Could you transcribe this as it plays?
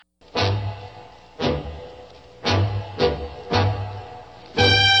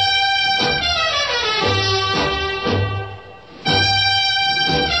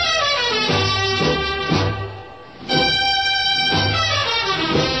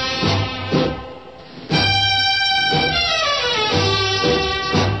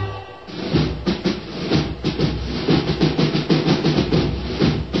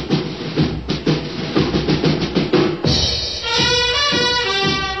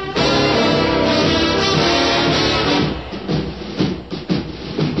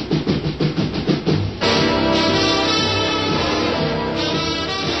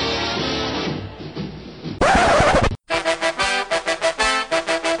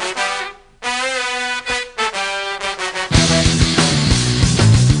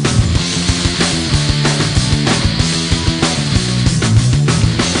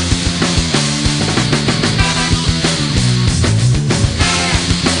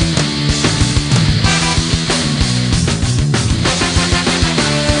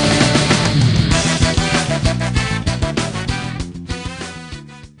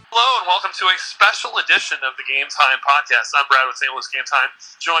a special edition of the Game Time podcast. I'm Brad with St. Louis Game Time,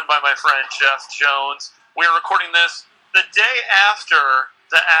 joined by my friend Jeff Jones. We're recording this the day after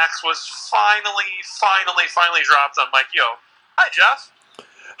the axe was finally dropped on Mike Yeo. Hi, Jeff.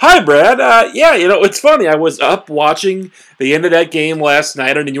 Hi, Brad. It's funny. I was up watching the end of that game last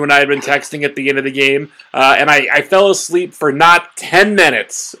night, and you and I had been texting at the end of the game, and I fell asleep for not 10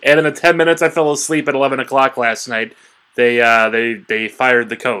 minutes. And in the 10 minutes I fell asleep at 11 o'clock last night, they fired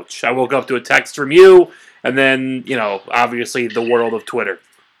the coach. I woke up to a text from you, and then, obviously the world of Twitter.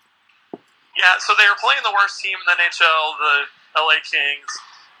 Yeah, so they were playing the worst team in the NHL, the LA Kings.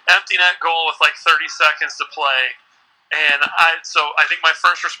 Empty net goal with like 30 seconds to play. And I think my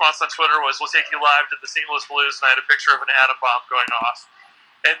first response on Twitter was, we'll take you live to the St. Louis Blues, and I had a picture of an atom bomb going off.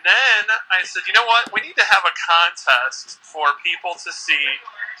 And then I said, you know what, we need to have a contest for people to see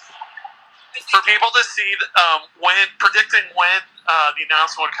when predicting when the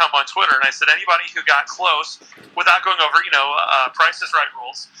announcement would come on Twitter. And I said, anybody who got close without going over, Price is Right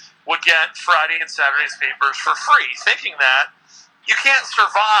rules, would get Friday and Saturday's papers for free, thinking that you can't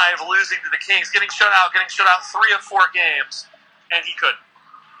survive losing to the Kings, getting shut out 3 of 4 games, and he couldn't.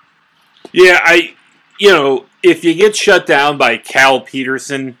 Yeah, if you get shut down by Cal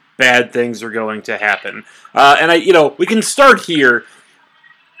Peterson, bad things are going to happen. We can start here.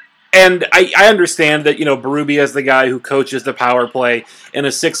 And I understand that, Berube as the guy who coaches the power play in a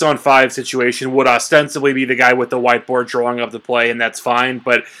 6-on-5 situation would ostensibly be the guy with the whiteboard drawing up the play, and that's fine.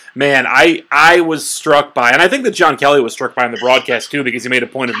 But, man, I was struck by, and I think that John Kelly was struck by in the broadcast too, because he made a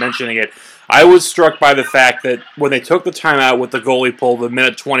point of mentioning it. I was struck by the fact that when they took the timeout with the goalie pull, the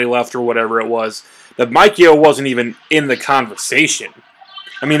minute 20 left or whatever it was, that Mike Yeo wasn't even in the conversation.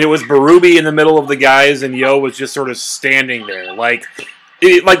 I mean, it was Berube in the middle of the guys, and Yeo was just sort of standing there,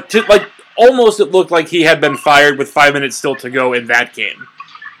 almost it looked like he had been fired with 5 minutes still to go in that game.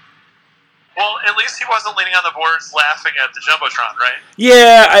 Well, at least he wasn't leaning on the boards laughing at the Jumbotron, right?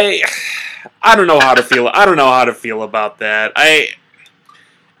 Yeah, I don't know how to feel. I don't know how to feel about that. Colton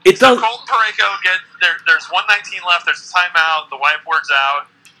Parayko there's 1:19 left. There's a timeout. The whiteboard's out.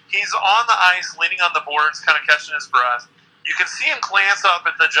 He's on the ice, leaning on the boards, kind of catching his breath. You can see him glance up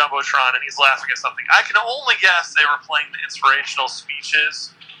at the Jumbotron, and he's laughing at something. I can only guess they were playing the inspirational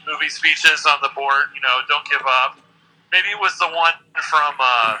speeches, movie speeches on the board. Don't give up. Maybe it was the one from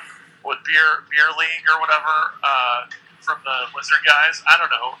Beer League or whatever from the Wizard guys. I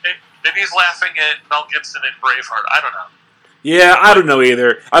don't know. Maybe he's laughing at Mel Gibson in Braveheart. I don't know. Yeah, I don't know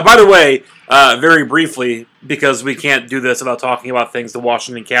either. By the way, very briefly, because we can't do this without talking about things the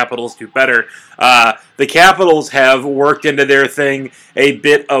Washington Capitals do better, the Capitals have worked into their thing a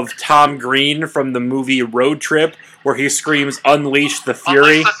bit of Tom Green from the movie Road Trip, where he screams, "Unleash the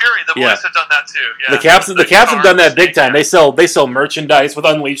Fury." Unleash the Fury. The Blues have done that too. Yeah. The Caps have done that big time. They sell merchandise with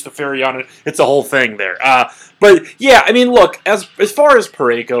 "Unleash the Fury" on it. It's a whole thing there. But yeah, I mean, look, as far as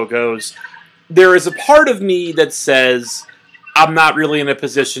Parayko goes, there is a part of me that says, I'm not really in a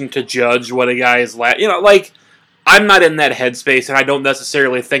position to judge what a guy is I'm not in that headspace, and I don't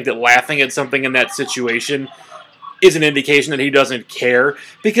necessarily think that laughing at something in that situation is an indication that he doesn't care.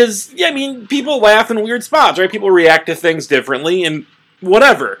 Because, people laugh in weird spots, right? People react to things differently, and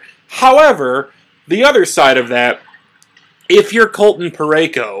whatever. However, the other side of that, if you're Colton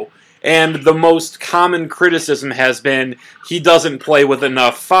Parayko, and the most common criticism has been he doesn't play with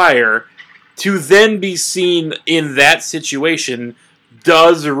enough fire, to then be seen in that situation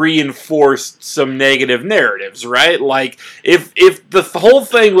does reinforce some negative narratives, right? Like, if the whole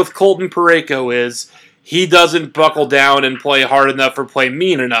thing with Colton Parayko is he doesn't buckle down and play hard enough or play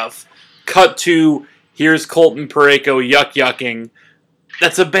mean enough, cut to, here's Colton Parayko yucking,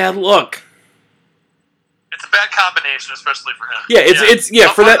 that's a bad look. It's a bad combination, especially for him. Yeah,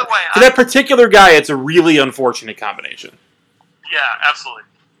 for that particular guy, it's a really unfortunate combination. Yeah, absolutely.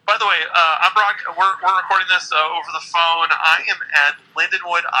 By the way, we're recording this over the phone. I am at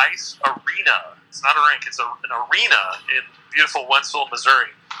Lindenwood Ice Arena. It's not a rink. It's an arena in beautiful Wentzville,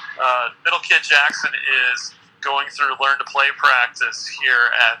 Missouri. Middle kid Jackson is going through learn-to-play practice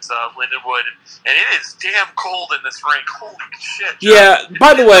here at Lindenwood, and it is damn cold in this rink. Holy shit! Jeff. Yeah.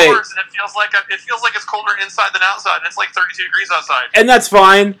 By the way, and it feels like it's colder inside than outside, and it's like 32 degrees outside. And that's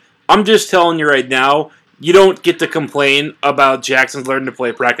fine. I'm just telling you right now, you don't get to complain about Jackson's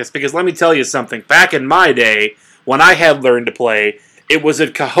learn-to-play practice, because let me tell you something. Back in my day, when I had learn-to-play, it was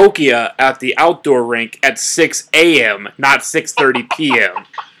at Cahokia at the outdoor rink at 6 a.m., not 6:30 p.m.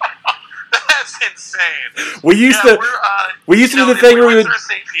 That's insane. We used to do the thing where we would through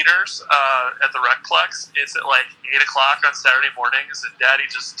St. Peter's at the Recplex. It's at like 8 o'clock on Saturday mornings, and Daddy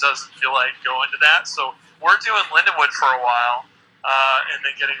just doesn't feel like going to that. So we're doing Lindenwood for a while. and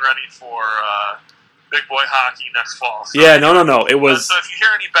then getting ready for big boy hockey next fall. So yeah, no. It was. So if you hear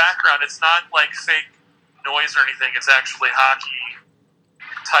any background, it's not like fake noise or anything. It's actually hockey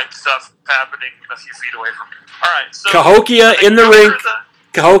type stuff happening a few feet away from you. All right, so Cahokia in the rink.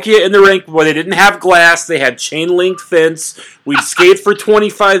 Cahokia in the rink where they didn't have glass. They had chain link fence. We'd skate for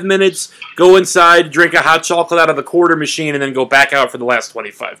 25 minutes, go inside, drink a hot chocolate out of the quarter machine, and then go back out for the last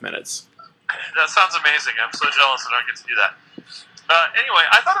 25 minutes. That sounds amazing. I'm so jealous that I don't get to do that. Anyway,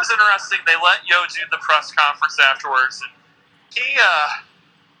 I thought it was interesting. They let Yo do the press conference afterwards, and he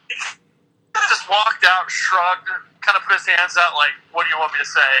kind of just walked out, shrugged, kind of put his hands out like, what do you want me to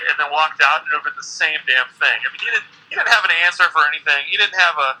say? And then walked out and over the same damn thing. I mean, he didn't have an answer for anything. He didn't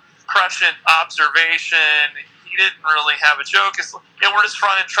have a prescient observation. He didn't really have a joke. We're just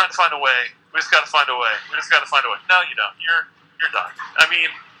trying to find a way. We just got to find a way. No, you don't. You're done. I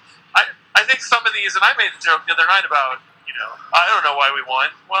mean, I think some of these, and I made the joke the other night about, I don't know why we won.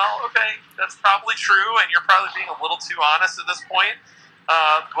 Well, okay, that's probably true, and you're probably being a little too honest at this point.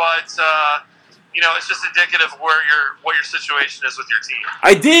 But it's just indicative of what your situation is with your team.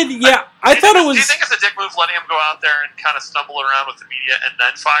 I did, yeah. I thought it was. Do you think it's a dick move letting him go out there and kind of stumble around with the media and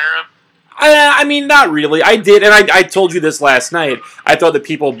then fire him? I mean, not really. I did, and I told you this last night. I thought the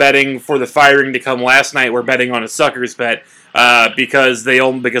people betting for the firing to come last night were betting on a sucker's bet because they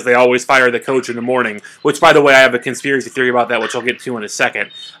always fire the coach in the morning. Which, by the way, I have a conspiracy theory about that, which I'll get to in a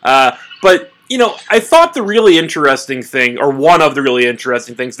second. But I thought the really interesting thing, or one of the really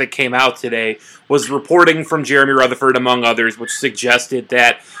interesting things that came out today, was reporting from Jeremy Rutherford, among others, which suggested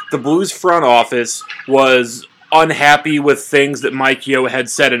that the Blues front office was unhappy with things that Mike Yeo had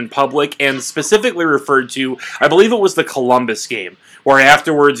said in public, and specifically referred to, I believe it was the Columbus game, where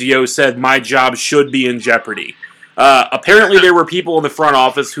afterwards Yeo said, my job should be in jeopardy. Apparently there were people in the front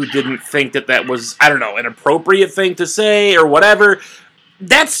office who didn't think that was, I don't know, an appropriate thing to say or whatever.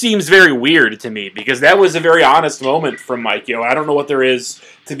 That seems very weird to me, because that was a very honest moment from Mike Yeo. I don't know what there is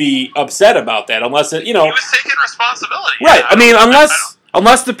to be upset about that, unless it, He was taking responsibility. Right, I mean,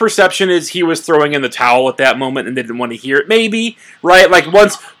 unless the perception is he was throwing in the towel at that moment and they didn't want to hear it, maybe, right? Like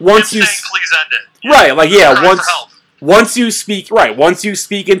once you saying, please end it. Right, like once you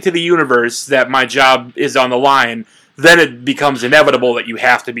speak into the universe that my job is on the line, then it becomes inevitable that you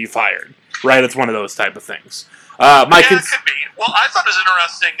have to be fired. Right? It's one of those type of things. It could be. Well, I thought it was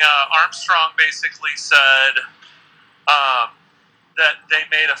interesting. Armstrong basically said that they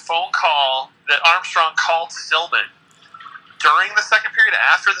made a phone call, that Armstrong called Stillman during the second period,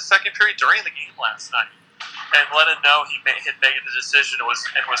 after the second period, during the game last night, and let him know he had made the decision and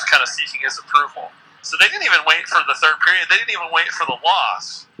was kind of seeking his approval. So they didn't even wait for the third period. They didn't even wait for the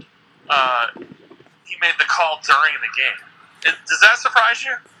loss. He made the call during the game. Does that surprise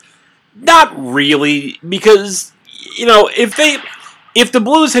you? Not really, because if the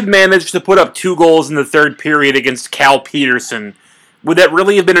Blues had managed to put up 2 goals in the third period against Cal Peterson, would that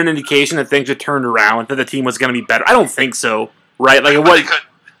really have been an indication that things had turned around, that the team was going to be better? I don't think so, right? Like it was.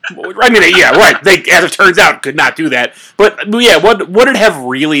 I mean, yeah, right. They, as it turns out, could not do that. But yeah, would it have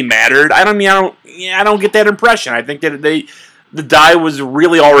really mattered? I don't get that impression. I think that the die was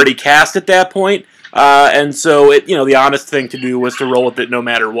really already cast at that point. And so the honest thing to do was to roll with it no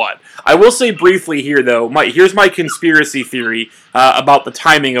matter what. I will say briefly here, though, here's my conspiracy theory about the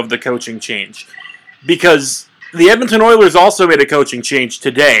timing of the coaching change. Because the Edmonton Oilers also made a coaching change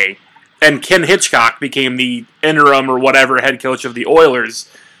today, and Ken Hitchcock became the interim or whatever head coach of the Oilers.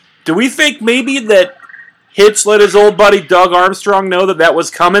 Do we think maybe that Hitch let his old buddy Doug Armstrong know that was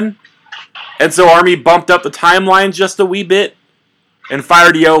coming? And so Army bumped up the timeline just a wee bit and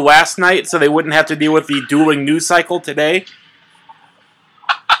fired Yeo last night so they wouldn't have to deal with the dueling news cycle today?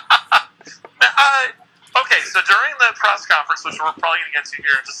 Okay, so during the press conference, which we're probably going to get to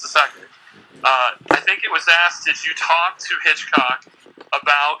here in just a second, I think it was asked, did you talk to Hitchcock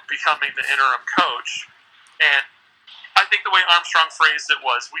about becoming the interim coach? And I think the way Armstrong phrased it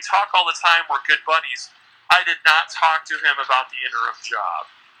was, we talk all the time, we're good buddies. I did not talk to him about the interim job.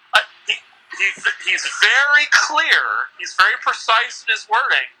 He's very clear, he's very precise in his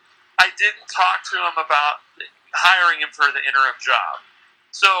wording. I didn't talk to him about hiring him for the interim job.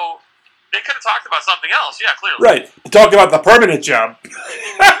 So they could have talked about something else, yeah, clearly. Right, talk about the permanent job.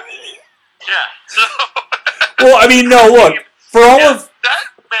 Yeah, so... Well, I mean, no, look, for all of...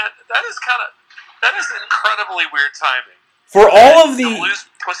 That is incredibly weird timing. For all of the Blues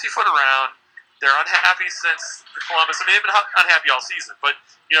pussyfoot around, they're unhappy since the Columbus. I mean, they've been unhappy all season, but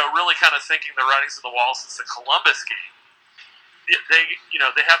really kind of thinking the writings on the wall since the Columbus game.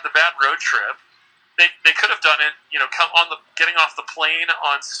 They have the bad road trip. They could have done it. Getting off the plane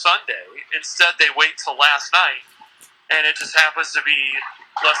on Sunday. Instead, they wait till last night, and it just happens to be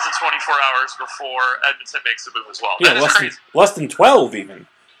less than 24 hours before Edmonton makes a move as well. Yeah, that is crazy. Less than 12 even.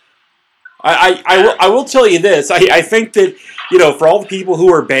 I will tell you this. I think that, for all the people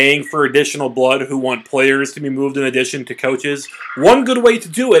who are baying for additional blood, who want players to be moved in addition to coaches, one good way to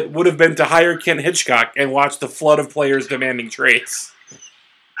do it would have been to hire Ken Hitchcock and watch the flood of players demanding trades.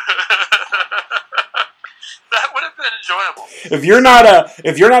 That would have been enjoyable. If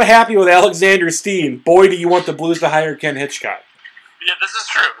you're not happy with Alexander Steen, boy, do you want the Blues to hire Ken Hitchcock. Yeah, this is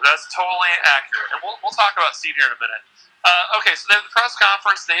true. That's totally accurate. And we'll talk about Steen here in a minute. Okay, so they have the press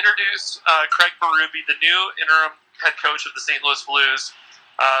conference. They introduced Craig Berube, the new interim head coach of the St. Louis Blues.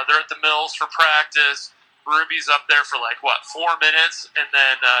 They're at the Mills for practice. Berube's up there for 4 minutes, and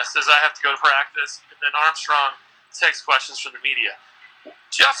then says, I have to go to practice. And then Armstrong takes questions from the media.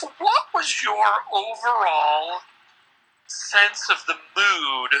 Jeff, what was your overall sense of the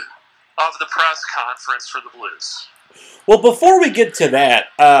mood of the press conference for the Blues? Well, before we get to that,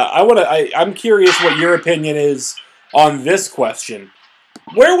 I'm curious what your opinion is on this question.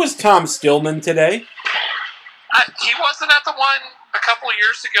 Where was Tom Stillman today? He wasn't at the one a couple of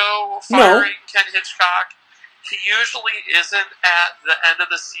years ago firing Ken Hitchcock. He usually isn't at the end of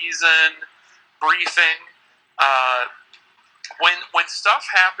the season briefing. When stuff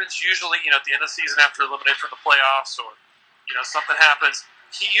happens, usually at the end of the season after eliminated from the playoffs or something happens,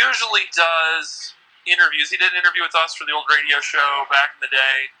 he usually does interviews. He did an interview with us for the old radio show back in the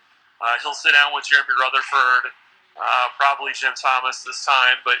day. He'll sit down with Jeremy Rutherford. Probably Jim Thomas this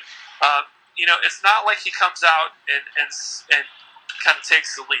time, but it's not like he comes out and kind of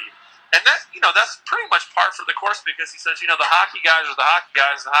takes the lead, and that's pretty much par for the course because he says the hockey guys are the hockey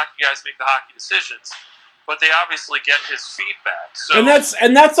guys, and the hockey guys make the hockey decisions, but they obviously get his feedback. So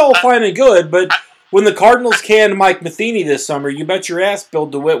and that's all fine and good, but when the Cardinals canned Mike Matheny this summer, you bet your ass Bill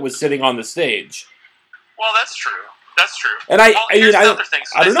DeWitt was sitting on the stage. Well, that's true. That's true. And here's the other thing.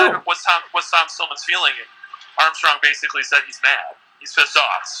 So I don't know. What's Tom Stillman's feeling? And Armstrong basically said he's mad. He's pissed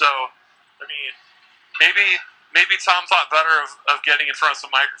off. So, maybe Tom thought better of getting in front of some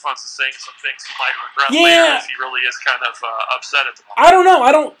microphones and saying some things he might regret later if he really is kind of upset at the moment. I don't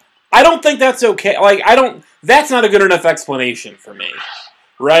know. I don't think that's okay. That's not a good enough explanation for me.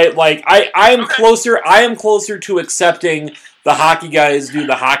 Right? I am closer to accepting the hockey guys do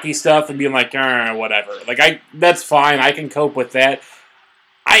the hockey stuff and being like, whatever. That's fine. I can cope with that.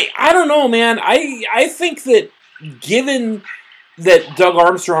 I don't know, man. I think that given that Doug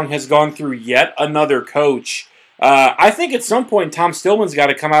Armstrong has gone through yet another coach, I think at some point Tom Stillman's got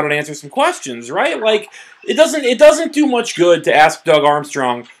to come out and answer some questions, right? It doesn't do much good to ask Doug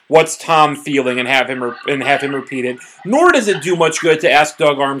Armstrong what's Tom feeling and have him repeat it. Nor does it do much good to ask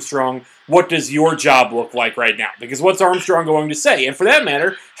Doug Armstrong what does your job look like right now? Because what's Armstrong going to say? And for that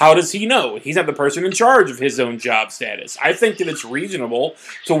matter, how does he know? He's not the person in charge of his own job status. I think that it's reasonable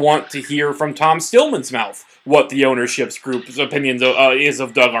to want to hear from Tom Stillman's mouth what the ownership's group's opinion is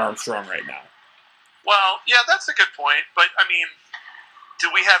of Doug Armstrong right now. Well, yeah, that's a good point. But, do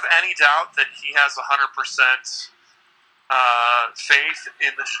we have any doubt that he has 100% faith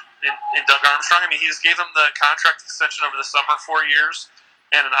in Doug Armstrong? He just gave him the contract extension over the summer, 4 years,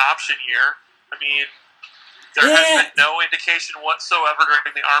 and an option year. There has been no indication whatsoever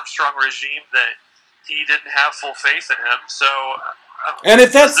during the Armstrong regime that he didn't have full faith in him. So,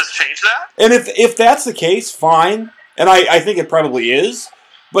 does this change that? And if that's the case, fine. And I think it probably is.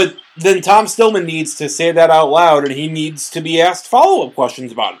 But then Tom Stillman needs to say that out loud, and he needs to be asked follow-up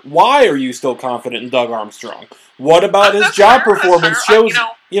questions about it. Why are you still confident in Doug Armstrong? What about his job performance shows? I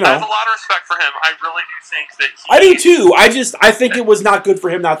have a lot of respect for him. I really do think that I do too. I think it was not good for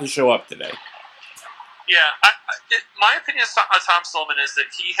him not to show up today. Yeah, my opinion on Tom Stillman is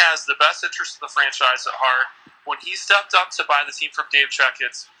that he has the best interest of the franchise at heart. When he stepped up to buy the team from Dave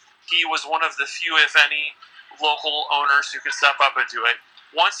Checkitts, he was one of the few, if any, local owners who could step up and do it.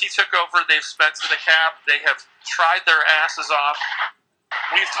 Once he took over, they've spent to the cap. They have tried their asses off.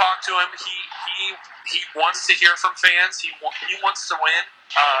 We've talked to him. He wants to hear from fans. He wants to win.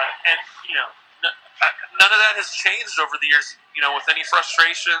 None of that has changed over the years, with any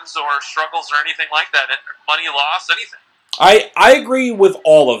frustrations or struggles or anything like that. Money lost, anything. I agree with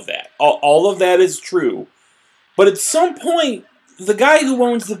all of that. All of that is true. But at some point, the guy who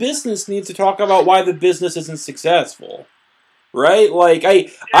owns the business needs to talk about why the business isn't successful. Right?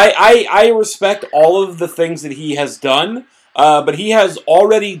 I respect all of the things that he has done, but he has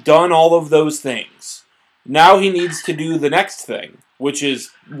already done all of those things. Now he needs to do the next thing, which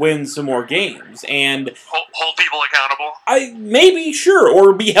is win some more games and hold people accountable. Maybe, sure,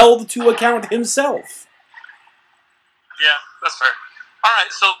 or be held to account himself. Yeah, that's fair. All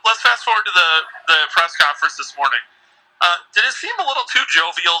right, so let's fast forward to the press conference this morning. Did it seem a little too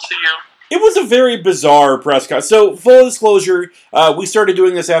jovial to you? It was a very bizarre press conference. So, full disclosure, we started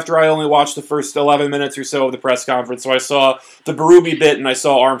doing this after I only watched the first 11 minutes or so of the press conference. So I saw the Berube bit, and I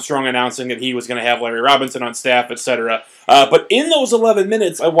saw Armstrong announcing that he was going to have Larry Robinson on staff, etc. But in those 11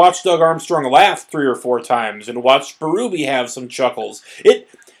 minutes, I watched Doug Armstrong laugh 3 or 4 times and watched Berube have some chuckles.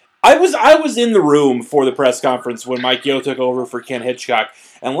 I was in the room for the press conference when Mike Yeo took over for Ken Hitchcock,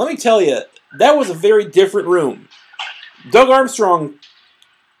 and let me tell you, that was a very different room. Doug Armstrong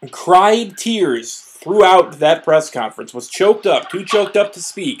cried tears throughout that press conference, was choked up, too choked up to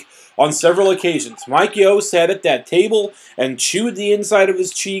speak on several occasions. Mike Yeo sat at that table and chewed the inside of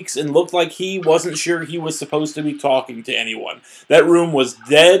his cheeks and looked like he wasn't sure he was supposed to be talking to anyone. That room was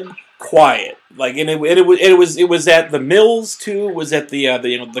dead quiet. It was at the Mills too. It was at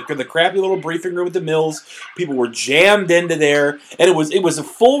the crappy little briefing room at the Mills. People were jammed into there, and it was a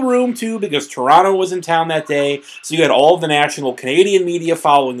full room too because Toronto was in town that day. So you had all of the national Canadian media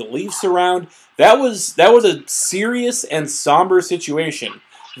following the Leafs around. That was a serious and somber situation.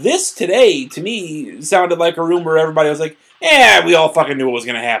 This today to me sounded like a room where everybody was like, "Yeah, we all fucking knew what was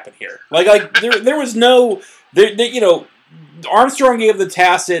going to happen here." There was no, Armstrong gave the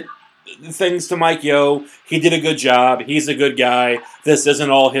tacit things to Mike Yeo. He did a good job. He's a good guy. This isn't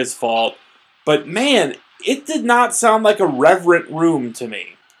all his fault. But man, it did not sound like a reverent room to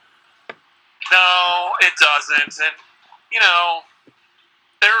me. No, it doesn't. And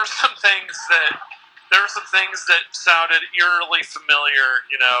there were some things that sounded eerily familiar.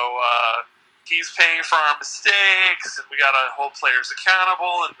 He's paying for our mistakes, and we got to hold players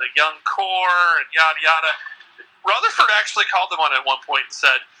accountable, and the young core, and yada yada. Rutherford actually called him on it at one point and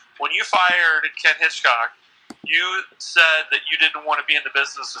said, when you fired Ken Hitchcock, you said that you didn't want to be in the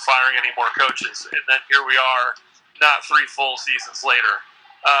business of firing any more coaches. And then here we are, not 3 full seasons later.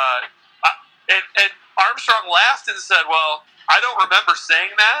 And Armstrong laughed and said, well, I don't remember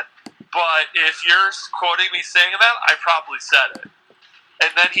saying that, but if you're quoting me saying that, I probably said it.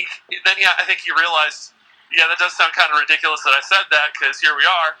 And then I think he realized, yeah, that does sound kind of ridiculous that I said that because here we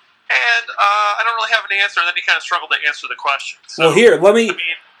are. And I don't really have an answer. And then he kind of struggled to answer the question. So, well, here,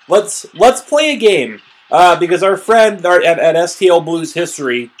 let's play a game because our friend at STL Blues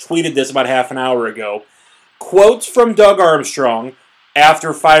History tweeted this about half an hour ago. Quotes from Doug Armstrong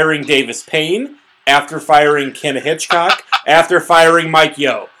after firing Davis Payne, after firing Ken Hitchcock, after firing Mike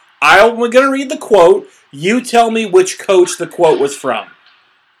Yeo. I'm going to read the quote. You tell me which coach the quote was from.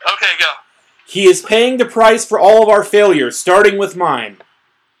 Okay, go. He is paying the price for all of our failures, starting with mine.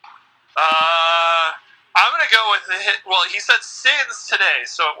 I'm going to go with he said sins today,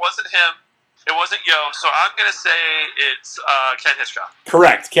 so it wasn't him. It wasn't Yeo, so I'm going to say it's Ken Hitchcock.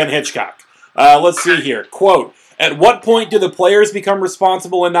 Correct, Ken Hitchcock. Let's see here. Quote, at what point do the players become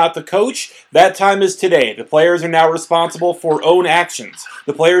responsible and not the coach? That time is today. The players are now responsible for own actions.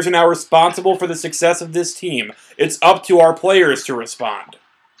 The players are now responsible for the success of this team. It's up to our players to respond.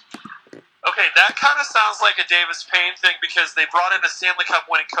 Okay, that kind of sounds like a Davis Payne thing because they brought in a Stanley Cup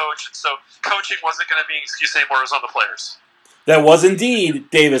winning coach, and so coaching wasn't going to be an excuse anymore. It was on the players. That was indeed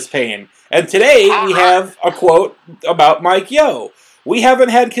Davis Payne. And today we have a quote about Mike Yeo. We haven't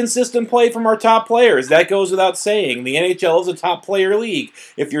had consistent play from our top players. That goes without saying. The NHL is a top player league.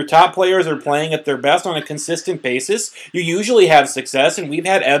 If your top players are playing at their best on a consistent basis, you usually have success, and we've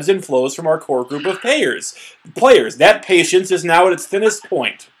had ebbs and flows from our core group of players. That patience is now at its thinnest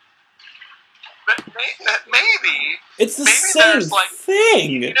point. Maybe it's the same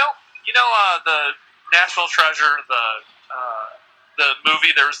thing. The National Treasure, the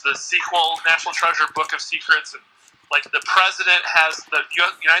movie. There's the sequel, National Treasure: Book of Secrets, and the president has the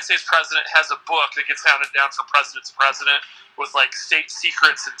United States president has a book that gets handed down from president to president with state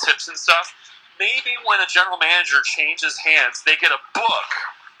secrets and tips and stuff. Maybe when a general manager changes hands, they get a book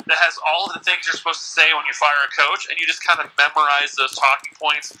that has all of the things you're supposed to say when you fire a coach, and you just kind of memorize those talking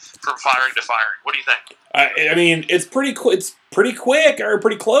points from firing to firing. What do you think? I mean, it's pretty quick, or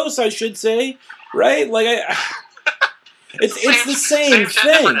pretty close, I should say, right? It's the same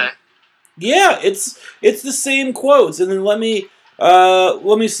thing. Yeah, it's the same quotes, and then let me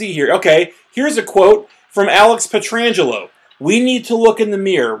see here. Okay, here's a quote from Alex Pietrangelo. We need to look in the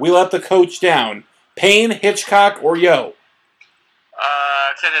mirror. We let the coach down. Payne, Hitchcock, or Yeo?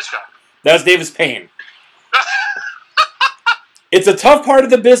 Ken Hitchcock. That's Davis Payne. It's a tough part of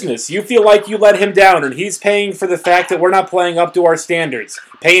the business. You feel like you let him down, and he's paying for the fact that we're not playing up to our standards.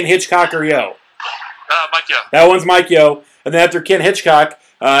 Payne, Hitchcock, or Yeo? Mike Yeo. That one's Mike Yeo. And then after Ken Hitchcock,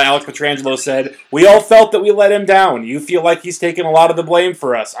 Alex Pietrangelo said, "We all felt that we let him down. You feel like he's taken a lot of the blame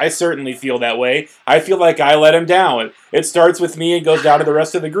for us. I certainly feel that way. I feel like I let him down. It starts with me and goes down to the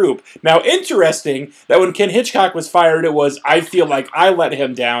rest of the group." Now, interesting that when Ken Hitchcock was fired, it was, "I feel like I let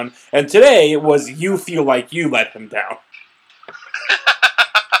him down." And today, it was, "You feel like you let him down."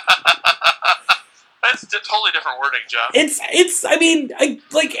 That's totally different wording, Jeff. And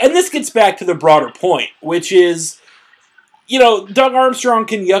this gets back to the broader point, which is, Doug Armstrong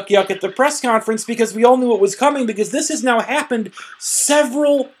can yuck at the press conference because we all knew it was coming, because this has now happened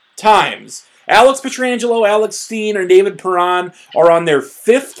several times. Alex Pietrangelo, Alex Steen, and David Perron are on their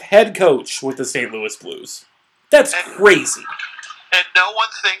 5th head coach with the St. Louis Blues. That's crazy. And no one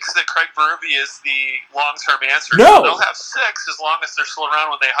thinks that Craig Berube is the long-term answer. No. So they'll have 6 as long as they're still around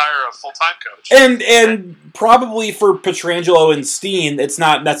when they hire a full-time coach. And probably for Pietrangelo and Steen, it's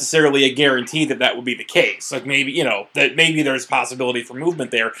not necessarily a guarantee that would be the case. Like maybe, that maybe there's possibility for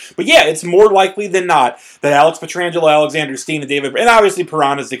movement there. But yeah, it's more likely than not that Alex Pietrangelo, Alexander Steen, and David, and obviously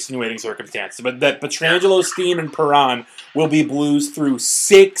Perron is extenuating circumstances, but that Pietrangelo, Steen, and Perron will be Blues through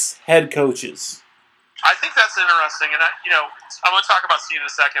 6 head coaches. I think that's interesting, and I'm going to talk about Steen in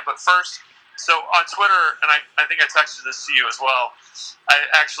a second, but first, so on Twitter, and I think I texted this to you as well, I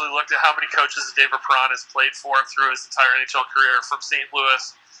actually looked at how many coaches David Perron has played for through his entire NHL career, from St. Louis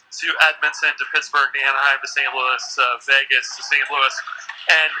to Edmonton to Pittsburgh to Anaheim to St. Louis to Vegas to St. Louis,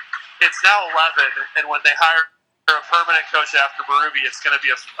 and it's now 11, and when they hire a permanent coach after Berube, it's going to be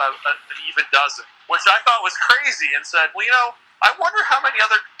an even dozen, which I thought was crazy, and said, well, I wonder how many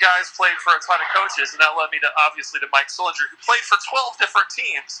other guys played for a ton of coaches, and that led me to Mike Sillinger, who played for 12 different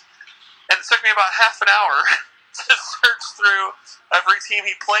teams. And it took me about half an hour to search through every team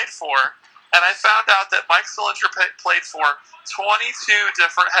he played for, and I found out that Mike Sillinger played for 22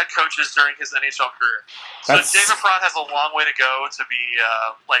 different head coaches during his NHL career. So David Perron has a long way to go to be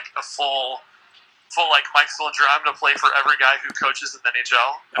like a full like Mike Sillinger. I'm going to play for every guy who coaches in the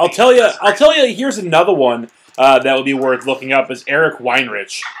NHL. I'll tell you. Here's another one. That would be worth looking up, is Eric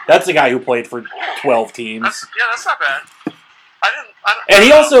Weinrich. That's a guy who played for 12 teams. That's not bad. And he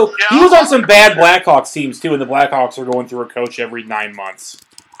was on some bad Blackhawks teams too, and the Blackhawks are going through a coach every 9 months.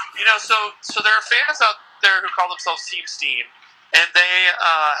 So there are fans out there who call themselves Team Steen, and they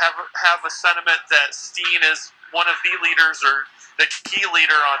have a sentiment that Steen is one of the leaders or the key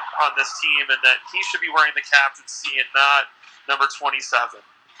leader on this team, and that he should be wearing the captaincy and not number 27.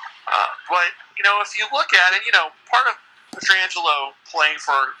 But, if you look at it, part of Pietrangelo playing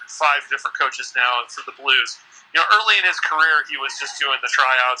for 5 different coaches now for the Blues, early in his career, he was just doing the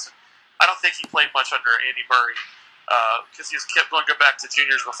tryouts. I don't think he played much under Andy Murray because he kept going back to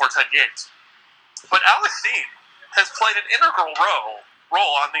juniors before 10 games. But Alex Steen has played an integral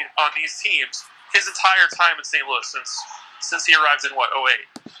role on these teams his entire time in St. Louis since he arrived in,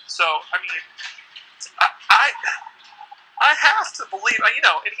 2008. So, I have to believe, and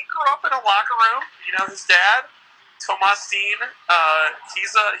he grew up in a locker room. His dad, Tomas Steen,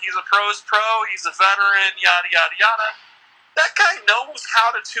 he's a pro's pro. He's a veteran. Yada yada yada. That guy knows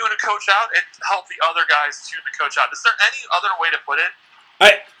how to tune a coach out and help the other guys tune the coach out. Is there any other way to put it?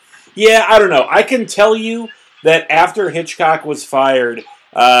 I don't know. I can tell you that after Hitchcock was fired,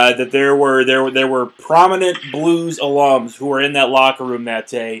 that there were prominent Blues alums who were in that locker room that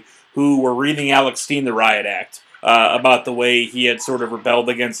day who were reading Alex Steen the Riot Act. About the way he had sort of rebelled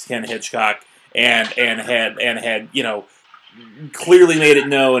against Ken Hitchcock and had clearly made it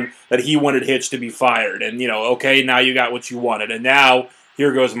known that he wanted Hitch to be fired, and okay, now you got what you wanted, and now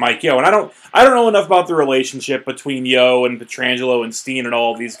here goes Mike Yeo. And I don't know enough about the relationship between Yeo and Pietrangelo and Steen and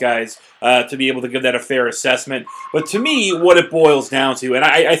all of these guys to be able to give that a fair assessment. But to me, what it boils down to, and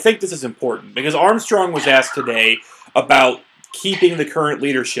I think this is important, because Armstrong was asked today about keeping the current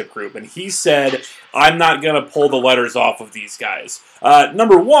leadership group, and he said, I'm not going to pull the letters off of these guys.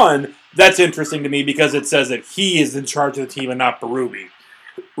 Number one, that's interesting to me because it says that he is in charge of the team and not Berube.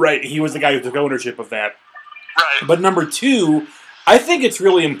 Right, he was the guy who took ownership of that. Right. But number two, I think it's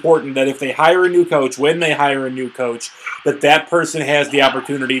really important that if they hire a new coach, when they hire a new coach, that person has the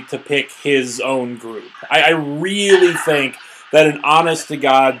opportunity to pick his own group. I really think that an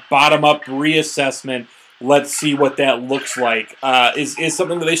honest-to-God, bottom-up reassessment, let's see what that looks like, is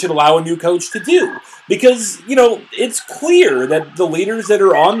something that they should allow a new coach to do. Because, it's clear that the leaders that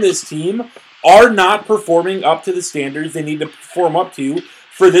are on this team are not performing up to the standards they need to perform up to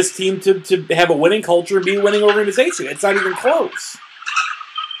for this team to have a winning culture and be a winning organization. It's not even close.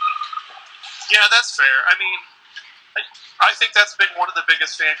 Yeah, that's fair. I think that's been one of the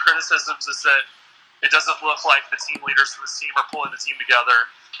biggest fan criticisms, is that it doesn't look like the team leaders for this team are pulling the team together.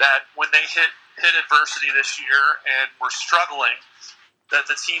 That when they hit adversity this year and were struggling, that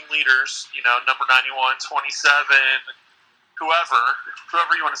the team leaders, number 91, 27,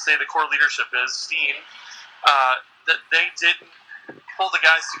 whoever you want to say the core leadership is, Steen, that they didn't pull the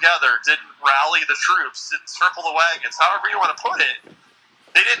guys together, didn't rally the troops, didn't circle the wagons, however you want to put it.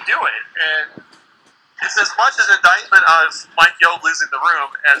 They didn't do it. And it's as much an indictment of Mike Yeo losing the room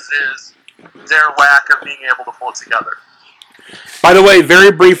as it is their lack of being able to pull it together. By the way,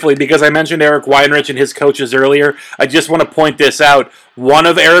 very briefly, because I mentioned Eric Weinrich and his coaches earlier, I just want to point this out. One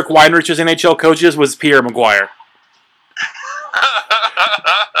of Eric Weinrich's NHL coaches was Pierre Maguire.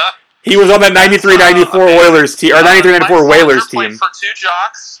 He was on that 93-94 Oilers team, or 93-94 Whalers team. He played for two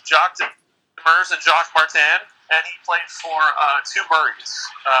Jocks, Jock Demers and Jock Martin, and he played for two Murrays,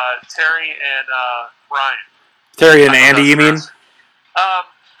 Terry and Ryan. Terry and Andy, you mean?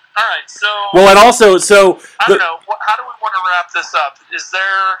 All right, so... Well, and also, I don't know. How do we want to wrap this up? Is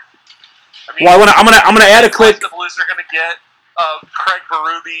there... I'm gonna add a quick... The Blues are going to get Craig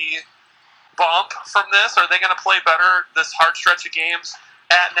Berube bump from this? Are they going to play better this hard stretch of games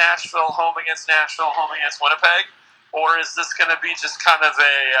at Nashville, home against Nashville, home against Winnipeg? Or is this going to be just kind of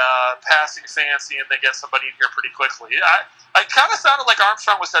a passing fancy and they get somebody in here pretty quickly? I kind of sounded like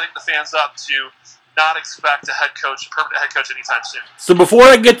Armstrong was setting the fans up to not expect a permanent head coach anytime soon. So before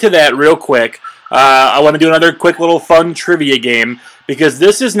I get to that real quick, I want to do another quick little fun trivia game, because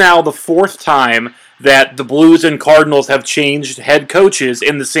this is now the fourth time that the Blues and Cardinals have changed head coaches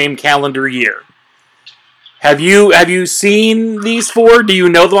in the same calendar year. Have you seen these four? Do you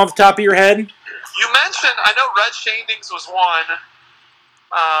know them off the top of your head? You mentioned, I know Red Shandings was one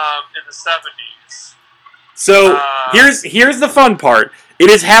in the 70s. So here's the fun part. It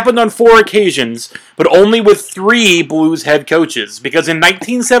has happened on 4 occasions, but only with 3 Blues head coaches. Because in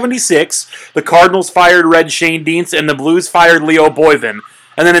 1976, the Cardinals fired Red Shandings and the Blues fired Leo Boivin.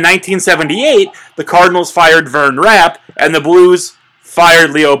 And then in 1978, the Cardinals fired Vern Rapp and the Blues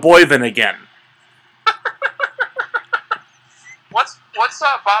fired Leo Boivin again. What's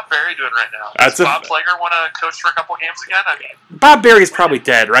Bob Berry doing right now? Does Bob Plager want to coach for a couple games again? Bob Berry's probably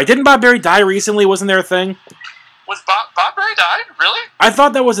dead, right? Didn't Bob Berry die recently? Wasn't there a thing? Was Bob Berry died? Really? I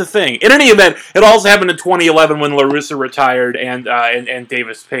thought that was a thing. In any event, it also happened in 2011 when La Russa retired and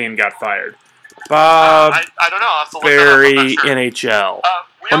Davis Payne got fired. Bob I don't know. I'll have to look Berry, that up. NHL.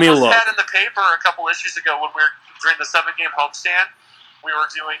 Let me look. We almost had in the paper a couple issues ago when we were during the 7-game homestand. We were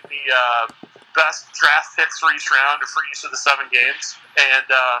doing the best draft picks for each round for each of the 7 games. And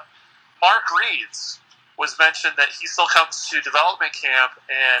Mark Reeds was mentioned that he still comes to development camp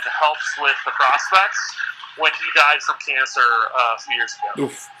and helps with the prospects when he died from cancer a few years ago.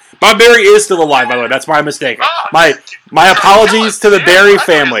 Oof. Bob Berry is still alive, by the way. That's my mistake. My apologies to the Berry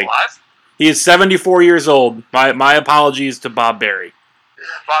family. He is 74 years old. My apologies to Bob Berry.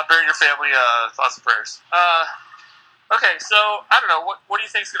 Bob Berry and your family, thoughts and prayers. Okay, so, I don't know. What do you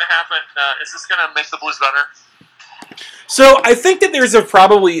think is going to happen? Is this going to make the Blues better? So I think that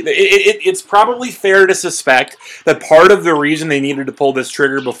it's probably fair to suspect that part of the reason they needed to pull this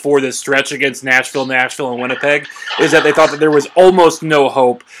trigger before this stretch against Nashville, and Winnipeg is that they thought that there was almost no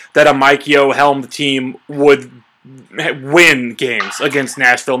hope that a Mike Yeo helmed team would win games against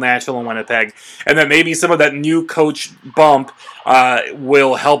Nashville, and Winnipeg, and that maybe some of that new coach bump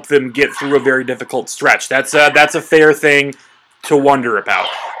will help them get through a very difficult stretch. That's a fair thing to wonder about.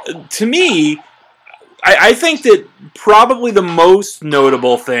 To me, I think that probably the most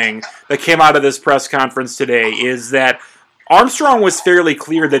notable thing that came out of this press conference today is that Armstrong was fairly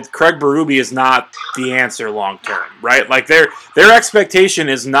clear that Craig Berube is not the answer long term, right? Like their expectation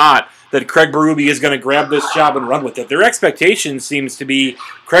is not that Craig Berube is going to grab this job and run with it. Their expectation seems to be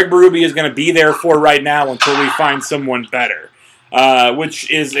Craig Berube is going to be there for right now until we find someone better, which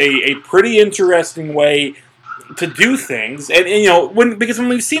is a pretty interesting way to do things. And because when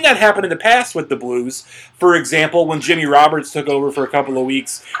we've seen that happen in the past with the Blues, for example, when Jimmy Roberts took over for a couple of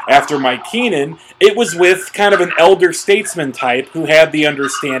weeks after Mike Keenan, it was with kind of an elder statesman type who had the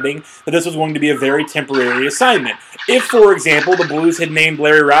understanding that this was going to be a very temporary assignment. If, for example, the Blues had named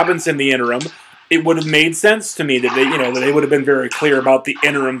Larry Robinson the interim, it would have made sense to me that they would have been very clear about the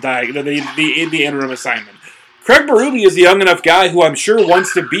interim the interim assignment. Craig Berube is a young enough guy who I'm sure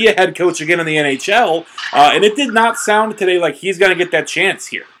wants to be a head coach again in the NHL, and it did not sound today like he's going to get that chance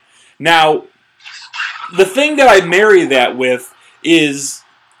here. Now, the thing that I marry that with is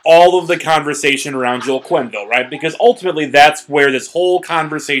all of the conversation around Joel Quenneville, right? Because ultimately that's where this whole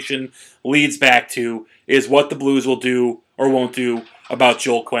conversation leads back to, is what the Blues will do or won't do about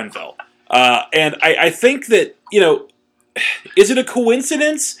Joel Quenneville. And I think that, is it a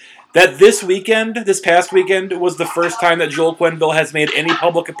coincidence that this past weekend, was the first time that Joel Quenneville has made any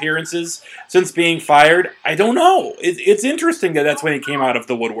public appearances since being fired? I don't know. It's interesting that that's when he came out of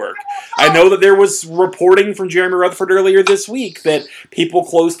the woodwork. I know that there was reporting from Jeremy Rutherford earlier this week that people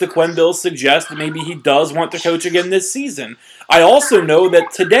close to Quenneville suggest that maybe he does want to coach again this season. I also know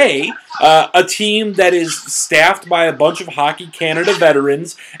that today, a team that is staffed by a bunch of Hockey Canada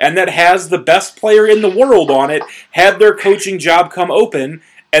veterans and that has the best player in the world on it had their coaching job come open,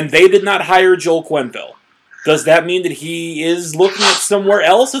 and they did not hire Joel Quenneville. Does that mean that he is looking at somewhere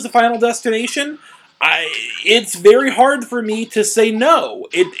else as a final destination? It's very hard for me to say no.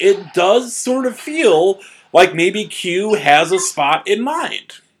 It does sort of feel like maybe Q has a spot in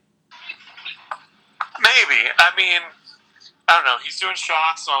mind. Maybe. I mean, I don't know. He's doing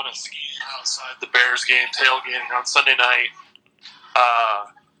shots on a ski outside the Bears game, tailgating on Sunday night.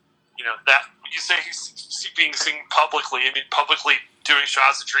 That you say he's being seen publicly. I mean, publicly doing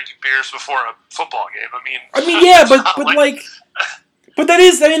shots and drinking beers before a football game. Yeah, but that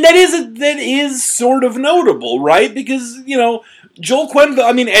is sort of notable, right? Because Joel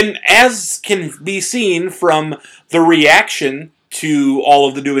Quenneville. And as can be seen from the reaction to all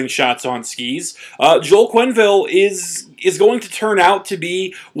of the doing shots on skis, Joel Quenneville is going to turn out to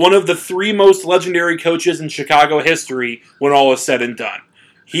be one of the 3 most legendary coaches in Chicago history when all is said and done.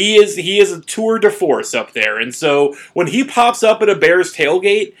 He is a tour de force up there, and so when he pops up at a Bears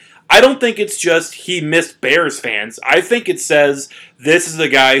tailgate, I don't think it's just he missed Bears fans. I think it says this is a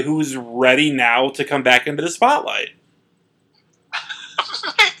guy who's ready now to come back into the spotlight.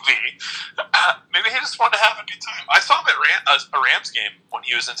 Maybe he just wanted to have a good time. I saw him at a Rams game when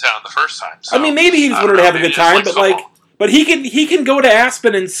he was in town the first time. So, maybe he just wanted to have a good time, but he can go to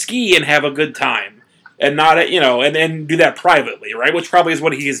Aspen and ski and have a good time. And not, and do that privately, right? Which probably is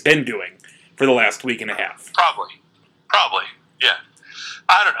what he has been doing for the last week and a half. Probably, yeah.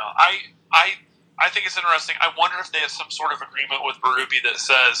 I don't know. I think it's interesting. I wonder if they have some sort of agreement with Berube that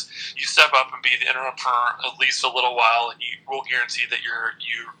says you step up and be the interim for at least a little while, and we'll guarantee that you're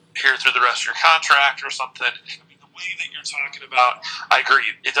here through the rest of your contract or something. I mean, the way that you're talking about, I agree.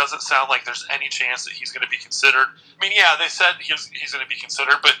 It doesn't sound like there's any chance that he's going to be considered. I mean, yeah, they said he's going to be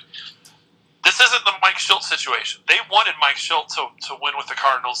considered, but this isn't the Mike Shildt situation. They wanted Mike Shildt to win with the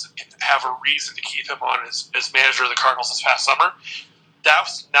Cardinals and have a reason to keep him on as manager of the Cardinals this past summer. That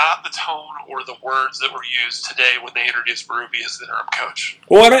was not the tone or the words that were used today when they introduced Berube as the interim coach.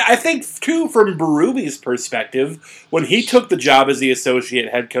 Well, and I think, too, from Berube's perspective, when he took the job as the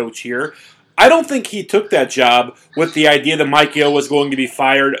associate head coach here, I don't think he took that job with the idea that Mike Yeo was going to be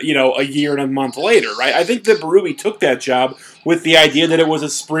fired, a year and a month later, right? I think that Berube took that job with the idea that it was a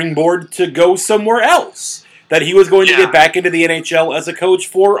springboard to go somewhere else, that he was going to get back into the NHL as a coach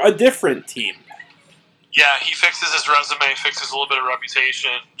for a different team. Yeah, he fixes his resume, fixes a little bit of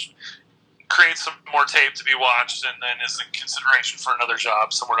reputation, creates some more tape to be watched, and then is in consideration for another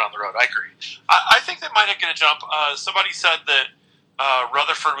job somewhere down the road. I agree. I think they might get a jump. Somebody said that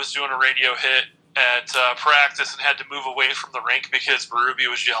Rutherford was doing a radio hit at practice and had to move away from the rink because Berube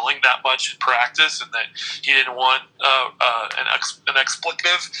was yelling that much in practice, and that he didn't want an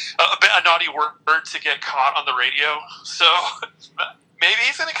expletive, a naughty word to get caught on the radio. So maybe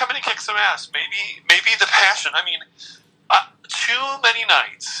he's going to come in and kick some ass. Maybe the passion. I mean, too many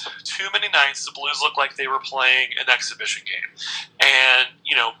nights the Blues looked like they were playing an exhibition game. And,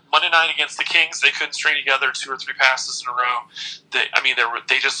 Monday night against the Kings, they couldn't string together 2 or 3 passes in a row.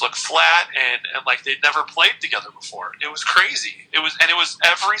 They just looked flat and like they'd never played together before. It was crazy. It was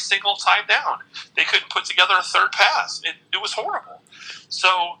every single time down. They couldn't put together a third pass. It was horrible.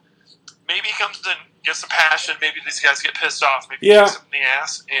 So maybe he comes in, gets some passion. Maybe these guys get pissed off. Maybe he kicks them in the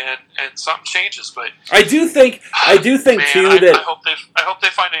ass, and something changes. But I do think too that I hope they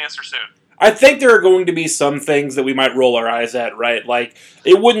find an answer soon. I think there are going to be some things that we might roll our eyes at, right? Like,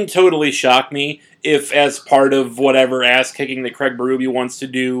 it wouldn't totally shock me if, as part of whatever ass kicking that Craig Berube wants to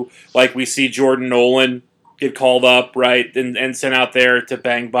do, like we see Jordan Nolan get called up, right, and sent out there to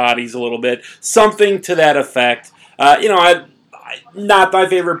bang bodies a little bit, something to that effect. Not my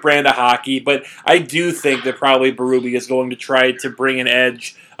favorite brand of hockey, but I do think that probably Berube is going to try to bring an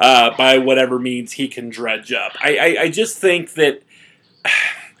edge by whatever means he can dredge up. I just think that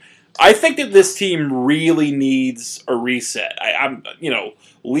this team really needs a reset.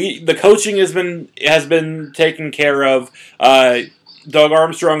 The coaching has been taken care of. Doug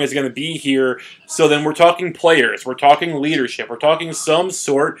Armstrong is going to be here, so then we're talking players, we're talking leadership, we're talking some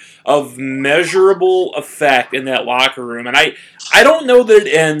sort of measurable effect in that locker room, and I don't know that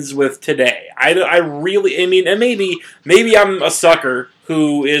it ends with today. Maybe I'm a sucker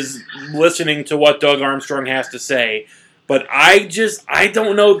who is listening to what Doug Armstrong has to say, But I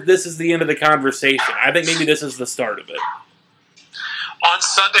don't know if this is the end of the conversation. I think maybe this is the start of it. On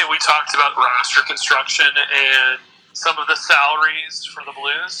Sunday, we talked about roster construction and some of the salaries for the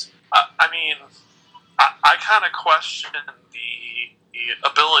Blues. I kind of question the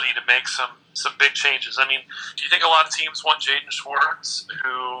ability to make some big changes. I mean, do you think a lot of teams want Jaden Schwartz,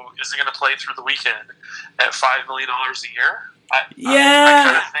 who isn't going to play through the weekend, at $5 million a year?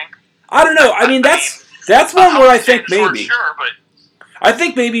 I don't know. I mean, that's one where I think maybe. Sure, but I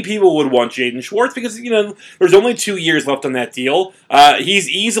think maybe people would want Jaden Schwartz because, there's only 2 years left on that deal. He's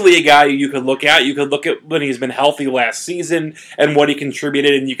easily a guy you could look at. You could look at when he's been healthy last season and what he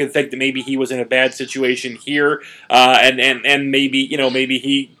contributed, and you can think that maybe he was in a bad situation here, and maybe, maybe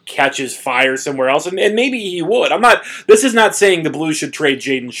he catches fire somewhere else, and maybe he would. This is not saying the Blues should trade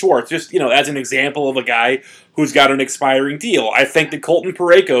Jaden Schwartz, just, as an example of a guy who's got an expiring deal. I think that Colton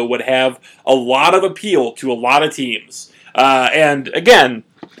Parayko would have a lot of appeal to a lot of teams. And again,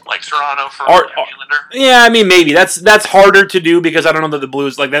 like Toronto for Nylander. Yeah, I mean maybe that's harder to do because I don't know that the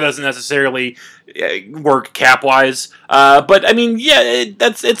Blues that doesn't necessarily work cap wise. But I mean, yeah,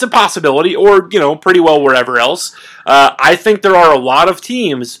 it's a possibility, or pretty well wherever else. I think there are a lot of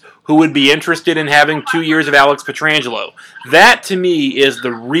teams who would be interested in having 2 years of Alex Pietrangelo. That, to me, is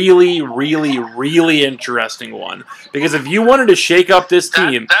the really, really, really interesting one. Because if you wanted to shake up this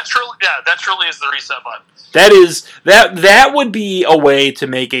team... That truly is the reset button. That would be a way to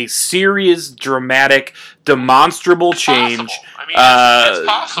make a serious, dramatic, demonstrable change. It's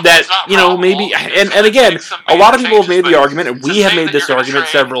possible. That, maybe... And again, a lot of people have made the argument, and we have made this argument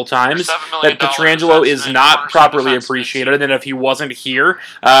several times, that Pietrangelo is not properly appreciated, and if he wasn't here,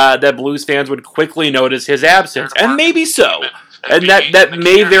 that Blues fans would quickly notice his absence. And maybe so. And that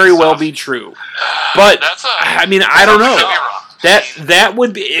may very well be true. But, I mean, I don't know. That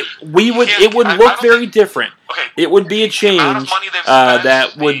would be it would look very different. It would be a change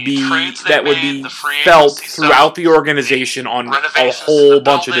that would be felt throughout the organization on a whole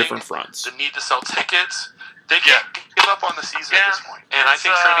bunch of different fronts. The need to sell tickets. They can't give up on the season at this point. And I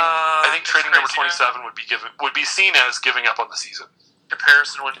think trading number 27 would be seen as giving up on the season.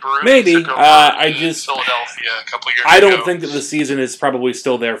 Comparison when Bruce maybe took over Philadelphia a couple years ago. I don't think that the season is probably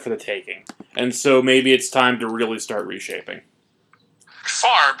still there for the taking, and so maybe it's time to really start reshaping.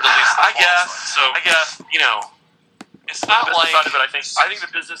 Far, but at least I guess it's not like. But I think the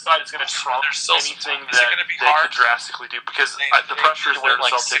business side is going to trump anything that they could drastically do because the pressure is there to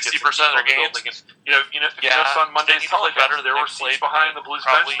sell 60% of their games. On Monday's probably better. There were seats behind the Blues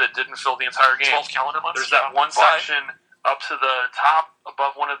bench that didn't fill the entire game. 12 calendar months. There's that one section up to the top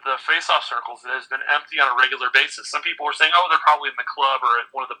above one of the face-off circles that has been empty on a regular basis. Some people were saying, they're probably in the club or at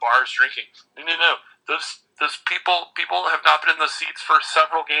one of the bars drinking. No. Those people have not been in those seats for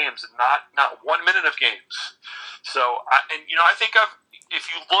several games and not 1 minute of games. So, I think if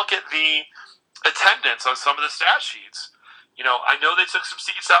you look at the attendance on some of the stat sheets, I know they took some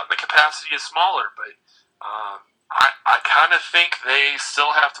seats out and the capacity is smaller, but I kind of think they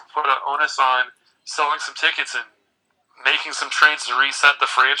still have to put an onus on selling some tickets, and making some trades to reset the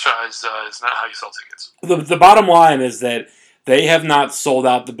franchise is not how you sell tickets. The bottom line is that they have not sold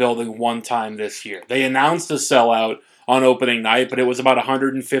out the building one time this year. They announced a sellout on opening night, but it was about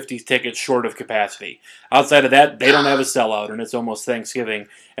 150 tickets short of capacity. Outside of that, they don't have a sellout, and it's almost Thanksgiving,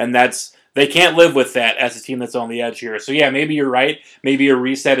 and they can't live with that as a team that's on the edge here. So yeah, maybe you're right. Maybe a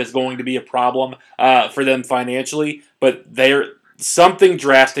reset is going to be a problem for them financially, but something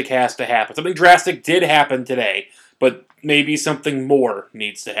drastic has to happen. Something drastic did happen today, but maybe something more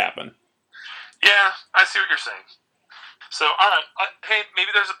needs to happen. Yeah, I see what you're saying. So, all right, hey, maybe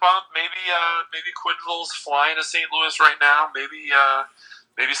there's a bump. Maybe Quenneville's flying to St. Louis right now. Maybe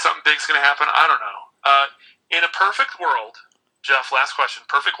something big's going to happen. I don't know. In a perfect world, Jeff, last question.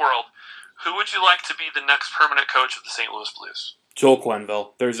 Perfect world, who would you like to be the next permanent coach of the St. Louis Blues? Joel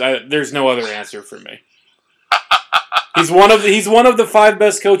Quenneville. There's no other answer for me. He's one of the 5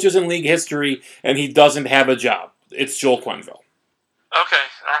 best coaches in league history, and he doesn't have a job. It's Joel Quenneville. Okay,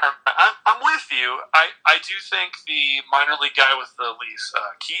 I'm with you. I do think the minor league guy with the Leafs,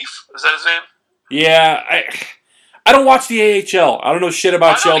 Keefe, is that his name? Yeah, I don't watch the AHL. I don't know shit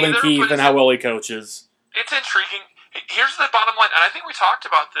about Sheldon Keefe and how well he coaches. It's intriguing. Here's the bottom line, and I think we talked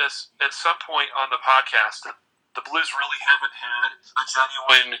about this at some point on the podcast. The Blues really haven't had a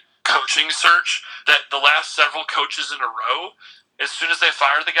genuine coaching search. That the last several coaches in a row, as soon as they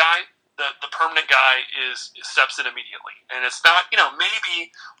fire the guy, the permanent guy steps in immediately. And it's not, maybe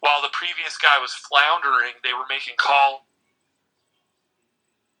while the previous guy was floundering, they were making calls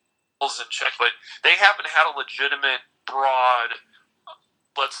and check, but they haven't had a legitimate, broad,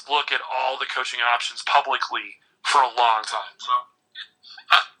 let's look at all the coaching options publicly for a long time. So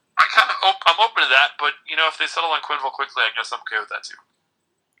I'm open to that. But if they settle on Quenneville quickly, I guess I'm okay with that too.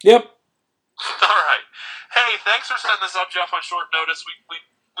 Yep. All right. Hey, thanks for setting this up, Jeff, on short notice.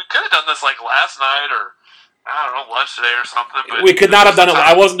 We could have done this like last night or, I don't know, lunch today or something. But we could not have done it.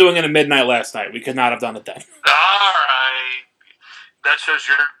 I wasn't doing it at midnight last night. We could not have done it then. All right. That shows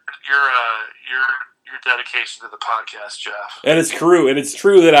your dedication to the podcast, Jeff. And it's true. And it's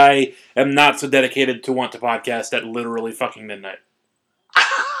true that I am not so dedicated to want to podcast at literally fucking midnight.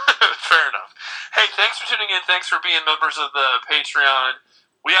 Fair enough. Hey, thanks for tuning in. Thanks for being members of the Patreon.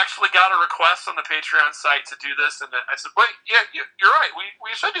 We actually got a request on the Patreon site to do this, and I said, "Wait, yeah, you're right.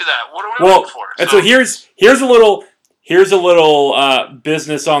 We should do that. What are we looking for?" And so here's a little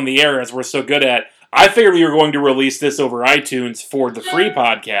business on the air, as we're so good at. I figured we were going to release this over iTunes for the free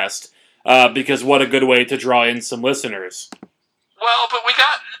podcast, because what a good way to draw in some listeners. Well, but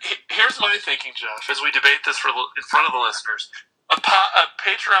here's my thinking, Jeff, as we debate this in front of the listeners. A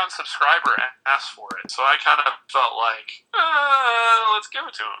Patreon subscriber asked for it, so I kind of felt like, let's give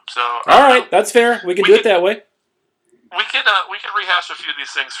it to him. So, all right, that's fair. We can do it that way. We can rehash a few of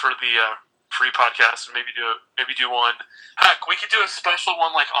these things for the free podcast, and maybe do one. Heck, we could do a special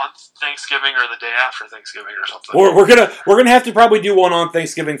one like on Thanksgiving or the day after Thanksgiving or something. Or we're gonna have to probably do one on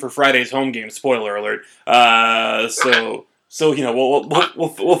Thanksgiving for Friday's home game. Spoiler alert. So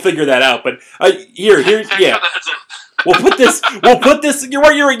we'll figure that out. But here, yeah. We'll put this.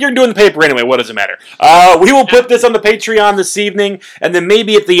 You're doing the paper anyway. What does it matter? We will put this on the Patreon this evening, and then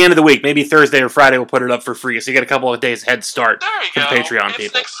maybe at the end of the week, maybe Thursday or Friday, we'll put it up for free. So you get a couple of days head start for the Patreon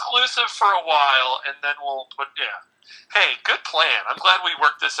people. It's exclusive for a while, and then we'll put. Yeah. Hey, good plan. I'm glad we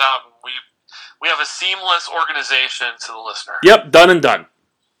worked this out, and we have a seamless organization to the listener. Yep, done and done.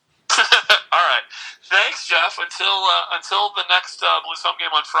 All right. Thanks, Jeff. Until the next Blues home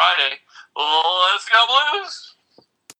game on Friday. Let's go Blues.